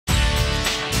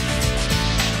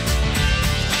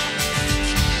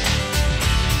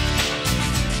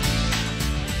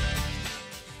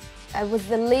I was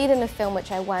the lead in a film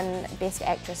which I won Best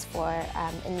Actress for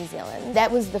in New Zealand.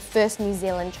 That was the first New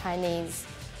Zealand Chinese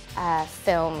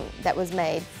film that was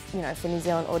made, you know, for New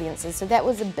Zealand audiences. So that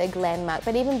was a big landmark.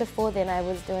 But even before then, I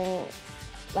was doing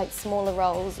like smaller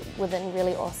roles within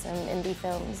really awesome indie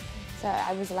films. So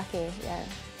I was lucky, yeah.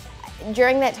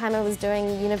 During that time, I was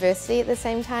doing university at the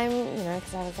same time, you know,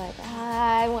 because I was like,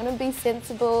 I want to be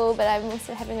sensible, but I'm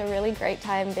also having a really great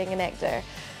time being an actor.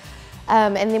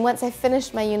 And then once I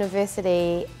finished my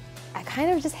university, I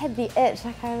kind of just had the itch.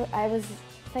 Like I was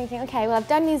thinking, okay, well, I've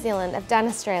done New Zealand, I've done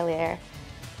Australia.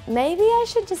 Maybe I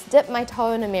should just dip my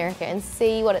toe in America and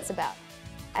see what it's about.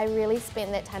 I really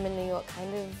spent that time in New York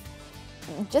kind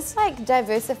of just like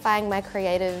diversifying my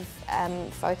creative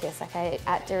focus. Like I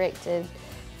art directed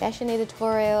fashion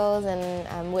editorials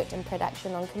and worked in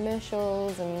production on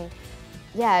commercials, and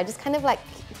yeah, just kind of like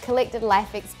collected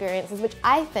life experiences, which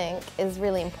I think is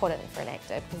really important for an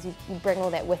actor because you bring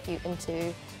all that with you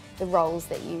into the roles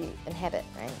that you inhabit,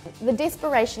 right? The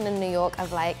desperation in New York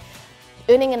of like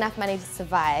earning enough money to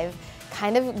survive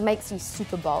kind of makes you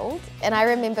super bold. And I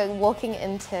remember walking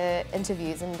into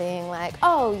interviews and being like,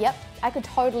 oh, yep, I could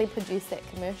totally produce that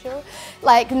commercial.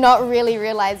 Like not really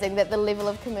realizing that the level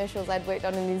of commercials I'd worked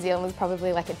on in New Zealand was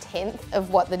probably like 1/10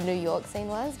 of what the New York scene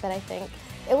was. But I think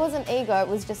it wasn't ego, it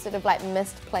was just sort of like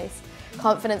misplaced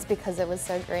confidence because it was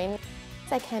so green.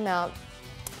 I came out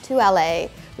to LA,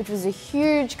 which was a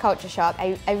huge culture shock.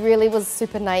 I really was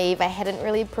super naive. I hadn't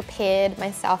really prepared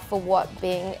myself for what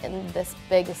being in this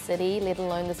big a city, let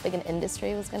alone this big an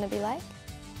industry, was going to be like.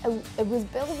 It was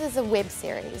billed as a web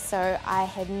series, so I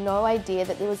had no idea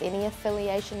that there was any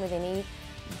affiliation with any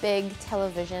big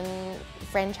television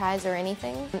franchise or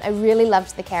anything. I really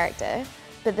loved the character,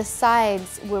 but the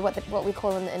sides were what we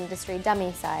call in the industry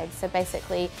dummy sides. So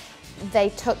basically, they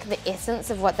took the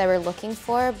essence of what they were looking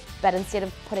for, but instead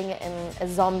of putting it in a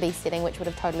zombie setting, which would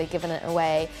have totally given it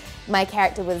away, my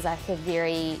character was like a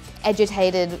very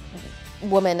agitated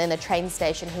woman in a train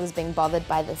station who was being bothered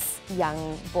by this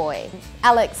young boy.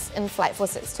 Alex in Flight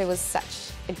 462 was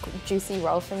such a juicy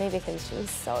role for me because she was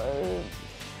so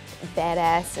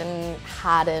badass and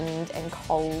hardened and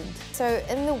cold. So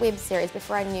in the web series,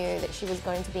 before I knew that she was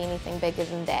going to be anything bigger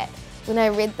than that, when I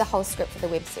read the whole script for the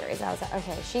web series, I was like,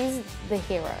 okay, she's the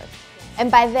hero.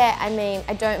 And by that,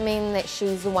 I don't mean that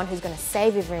she's the one who's going to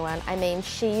save everyone. I mean,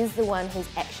 she's the one who's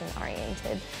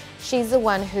action-oriented. She's the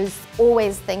one who's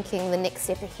always thinking the next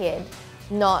step ahead,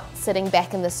 not sitting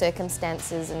back in the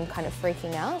circumstances and kind of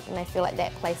freaking out. And I feel like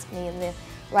that placed me in the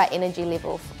right energy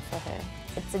level for her.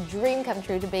 It's a dream come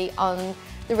true to be on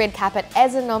the red carpet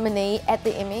as a nominee at the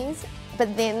Emmys,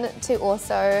 but then to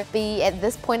also be at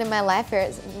this point in my life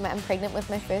where I'm pregnant with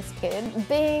my first kid.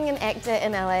 Being an actor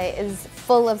in LA is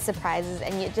full of surprises,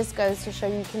 and it just goes to show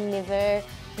you can never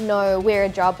know where a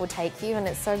job will take you, and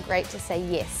it's so great to say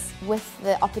yes. With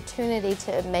the opportunity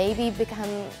to maybe become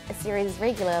a series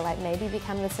regular, like maybe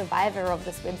become the survivor of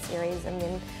this web series and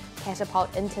then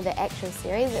catapult into the actual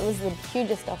series, it was the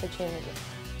hugest opportunity.